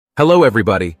Hello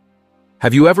everybody!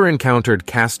 Have you ever encountered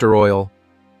castor oil?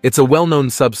 It's a well-known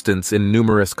substance in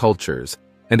numerous cultures,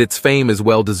 and its fame is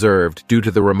well-deserved due to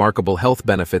the remarkable health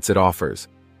benefits it offers.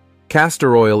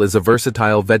 Castor oil is a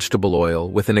versatile vegetable oil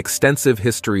with an extensive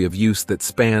history of use that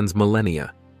spans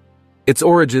millennia. Its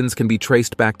origins can be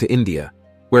traced back to India,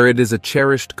 where it is a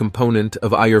cherished component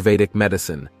of Ayurvedic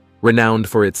medicine, renowned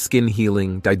for its skin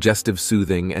healing, digestive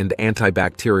soothing, and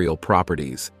antibacterial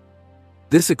properties.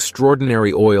 This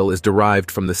extraordinary oil is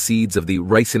derived from the seeds of the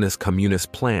Ricinus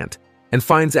communis plant and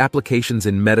finds applications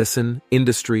in medicine,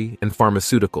 industry, and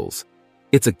pharmaceuticals.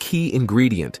 It's a key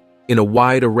ingredient in a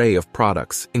wide array of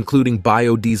products, including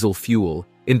biodiesel fuel,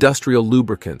 industrial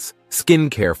lubricants,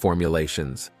 skincare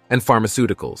formulations, and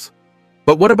pharmaceuticals.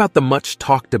 But what about the much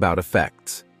talked about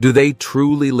effects? Do they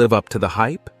truly live up to the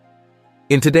hype?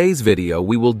 In today's video,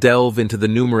 we will delve into the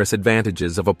numerous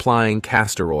advantages of applying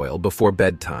castor oil before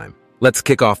bedtime. Let's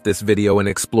kick off this video and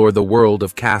explore the world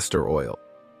of castor oil.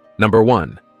 Number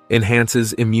 1.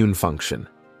 Enhances immune function.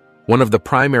 One of the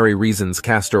primary reasons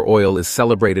castor oil is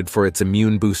celebrated for its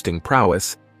immune-boosting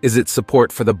prowess is its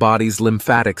support for the body's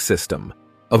lymphatic system,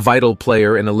 a vital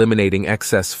player in eliminating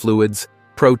excess fluids,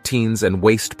 proteins, and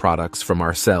waste products from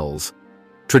our cells.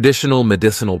 Traditional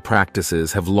medicinal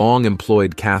practices have long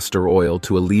employed castor oil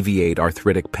to alleviate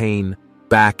arthritic pain,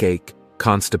 backache,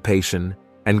 constipation,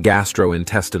 and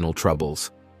gastrointestinal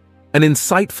troubles. An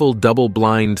insightful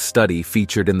double-blind study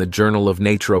featured in the Journal of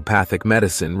Naturopathic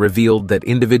Medicine revealed that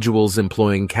individuals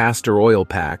employing castor oil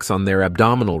packs on their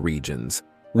abdominal regions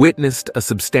witnessed a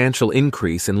substantial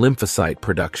increase in lymphocyte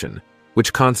production,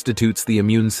 which constitutes the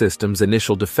immune system's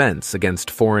initial defense against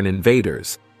foreign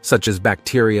invaders, such as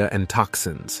bacteria and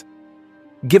toxins.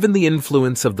 Given the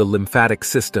influence of the lymphatic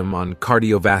system on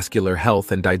cardiovascular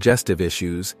health and digestive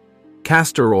issues,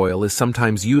 castor oil is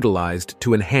sometimes utilized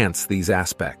to enhance these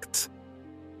aspects.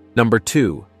 Number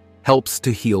 2. Helps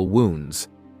to heal wounds.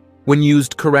 When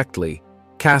used correctly,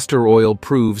 castor oil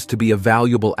proves to be a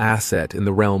valuable asset in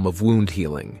the realm of wound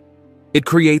healing. It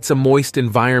creates a moist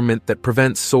environment that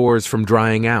prevents sores from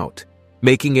drying out,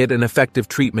 making it an effective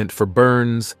treatment for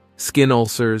burns, skin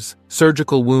ulcers,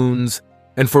 surgical wounds,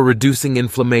 and for reducing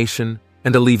inflammation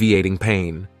and alleviating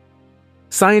pain.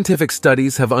 Scientific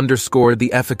studies have underscored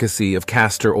the efficacy of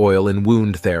castor oil in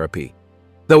wound therapy,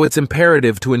 though it's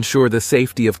imperative to ensure the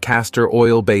safety of castor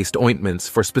oil-based ointments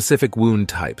for specific wound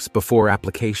types before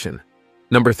application.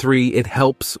 Number 3. It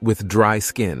helps with dry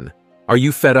skin. Are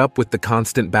you fed up with the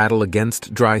constant battle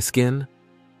against dry skin?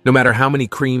 No matter how many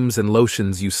creams and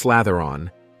lotions you slather on,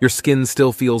 your skin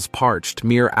still feels parched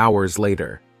mere hours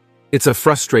later. It's a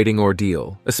frustrating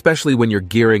ordeal, especially when you're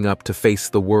gearing up to face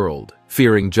the world,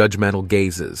 fearing judgmental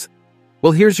gazes.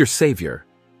 Well, here's your savior,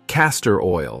 castor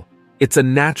oil. It's a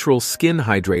natural skin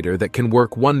hydrator that can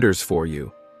work wonders for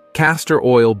you. Castor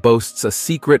oil boasts a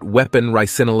secret weapon,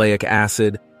 ricinoleic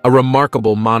acid, a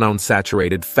remarkable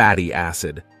monounsaturated fatty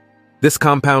acid. This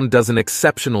compound does an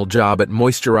exceptional job at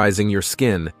moisturizing your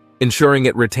skin, ensuring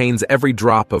it retains every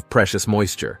drop of precious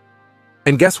moisture.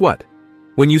 And guess what?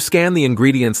 When you scan the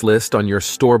ingredients list on your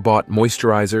store-bought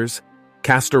moisturizers,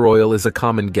 castor oil is a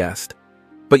common guest.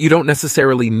 But you don't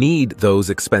necessarily need those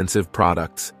expensive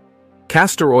products.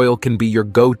 Castor oil can be your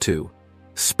go-to,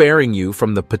 sparing you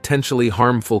from the potentially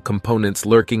harmful components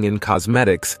lurking in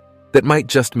cosmetics that might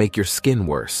just make your skin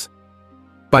worse.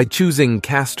 By choosing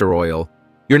castor oil,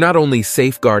 you're not only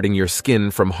safeguarding your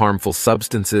skin from harmful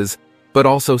substances, but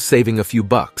also saving a few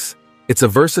bucks. It's a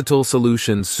versatile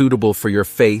solution suitable for your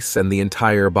face and the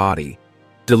entire body,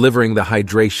 delivering the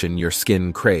hydration your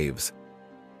skin craves.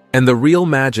 And the real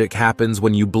magic happens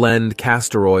when you blend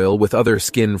castor oil with other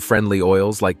skin-friendly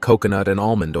oils like coconut and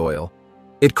almond oil.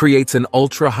 It creates an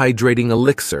ultra-hydrating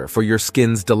elixir for your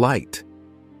skin's delight.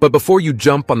 But before you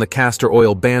jump on the castor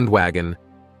oil bandwagon,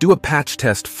 do a patch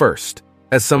test first,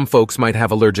 as some folks might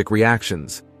have allergic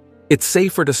reactions. It's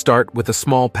safer to start with a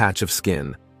small patch of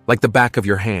skin, like the back of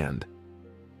your hand.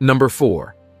 Number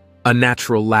 4. A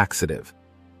natural laxative.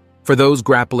 For those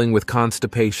grappling with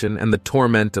constipation and the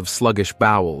torment of sluggish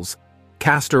bowels,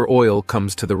 castor oil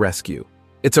comes to the rescue.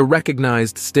 It's a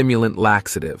recognized stimulant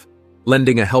laxative,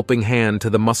 lending a helping hand to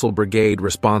the muscle brigade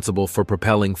responsible for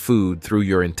propelling food through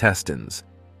your intestines.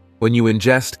 When you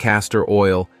ingest castor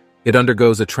oil, it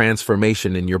undergoes a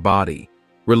transformation in your body,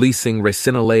 releasing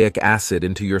ricinoleic acid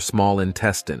into your small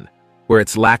intestine, where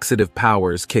its laxative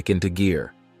powers kick into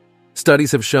gear.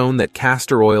 Studies have shown that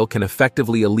castor oil can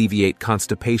effectively alleviate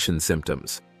constipation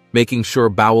symptoms, making sure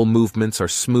bowel movements are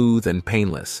smooth and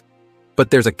painless.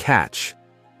 But there's a catch.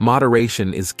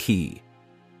 Moderation is key.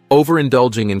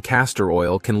 Overindulging in castor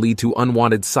oil can lead to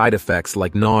unwanted side effects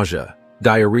like nausea,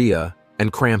 diarrhea,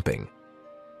 and cramping.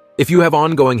 If you have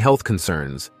ongoing health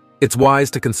concerns, it's wise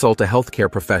to consult a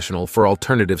healthcare professional for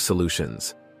alternative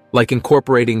solutions, like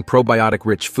incorporating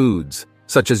probiotic-rich foods,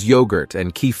 such as yogurt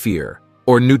and kefir,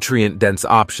 or nutrient-dense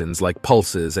options like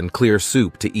pulses and clear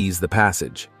soup to ease the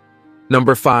passage.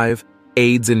 Number 5.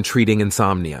 Aids in treating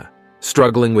insomnia.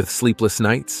 Struggling with sleepless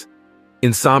nights?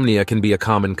 Insomnia can be a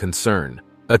common concern,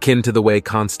 akin to the way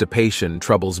constipation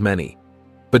troubles many.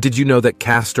 But did you know that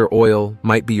castor oil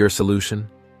might be your solution?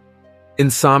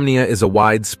 Insomnia is a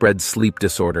widespread sleep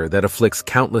disorder that afflicts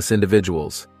countless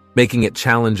individuals, making it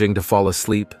challenging to fall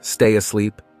asleep, stay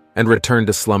asleep, and return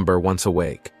to slumber once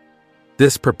awake.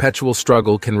 This perpetual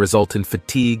struggle can result in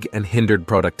fatigue and hindered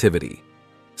productivity.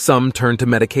 Some turn to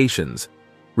medications,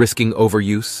 risking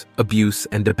overuse, abuse,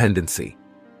 and dependency.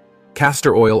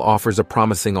 Castor oil offers a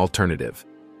promising alternative.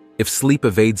 If sleep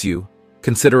evades you,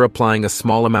 consider applying a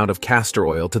small amount of castor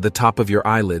oil to the top of your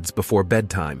eyelids before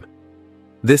bedtime.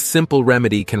 This simple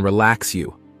remedy can relax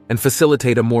you and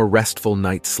facilitate a more restful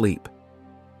night's sleep.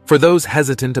 For those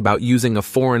hesitant about using a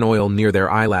foreign oil near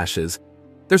their eyelashes,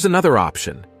 there's another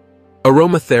option: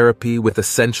 aromatherapy with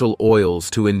essential oils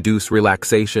to induce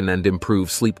relaxation and improve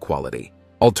sleep quality.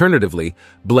 Alternatively,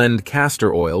 blend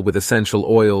castor oil with essential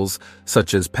oils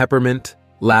such as peppermint,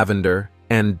 lavender,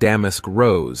 and damask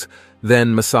rose,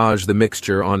 then massage the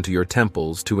mixture onto your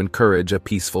temples to encourage a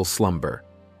peaceful slumber.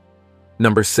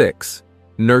 Number 6.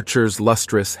 Nurtures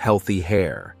lustrous, healthy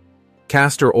hair.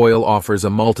 Castor oil offers a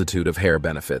multitude of hair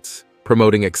benefits,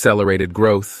 promoting accelerated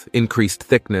growth, increased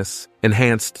thickness,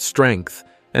 enhanced strength,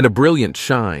 and a brilliant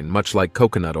shine, much like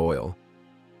coconut oil.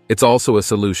 It's also a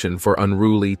solution for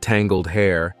unruly, tangled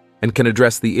hair and can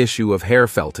address the issue of hair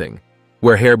felting,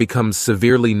 where hair becomes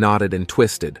severely knotted and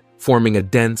twisted, forming a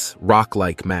dense,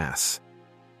 rock-like mass.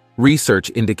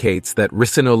 Research indicates that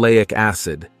ricinoleic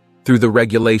acid, through the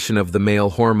regulation of the male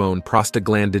hormone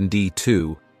prostaglandin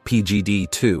D2,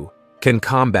 PGD2, can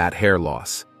combat hair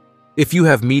loss. If you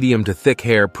have medium to thick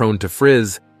hair prone to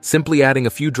frizz, simply adding a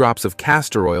few drops of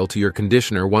castor oil to your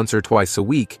conditioner once or twice a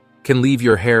week can leave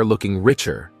your hair looking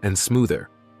richer and smoother.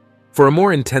 For a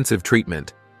more intensive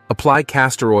treatment, apply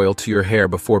castor oil to your hair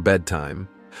before bedtime,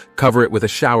 cover it with a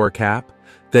shower cap,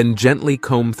 then gently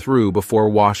comb through before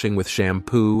washing with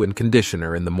shampoo and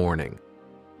conditioner in the morning.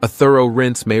 A thorough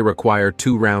rinse may require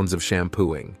 2 rounds of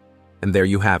shampooing. And there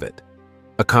you have it.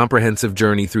 A comprehensive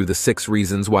journey through the 6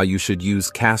 reasons why you should use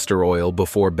castor oil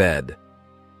before bed.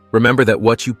 Remember that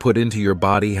what you put into your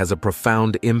body has a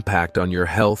profound impact on your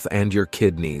health and your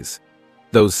kidneys,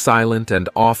 those silent and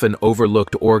often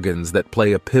overlooked organs that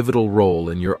play a pivotal role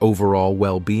in your overall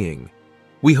well-being.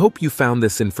 We hope you found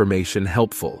this information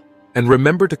helpful, and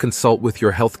remember to consult with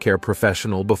your healthcare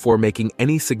professional before making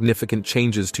any significant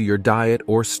changes to your diet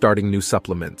or starting new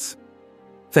supplements.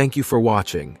 Thank you for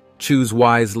watching. Choose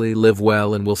wisely, live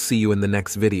well, and we'll see you in the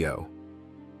next video.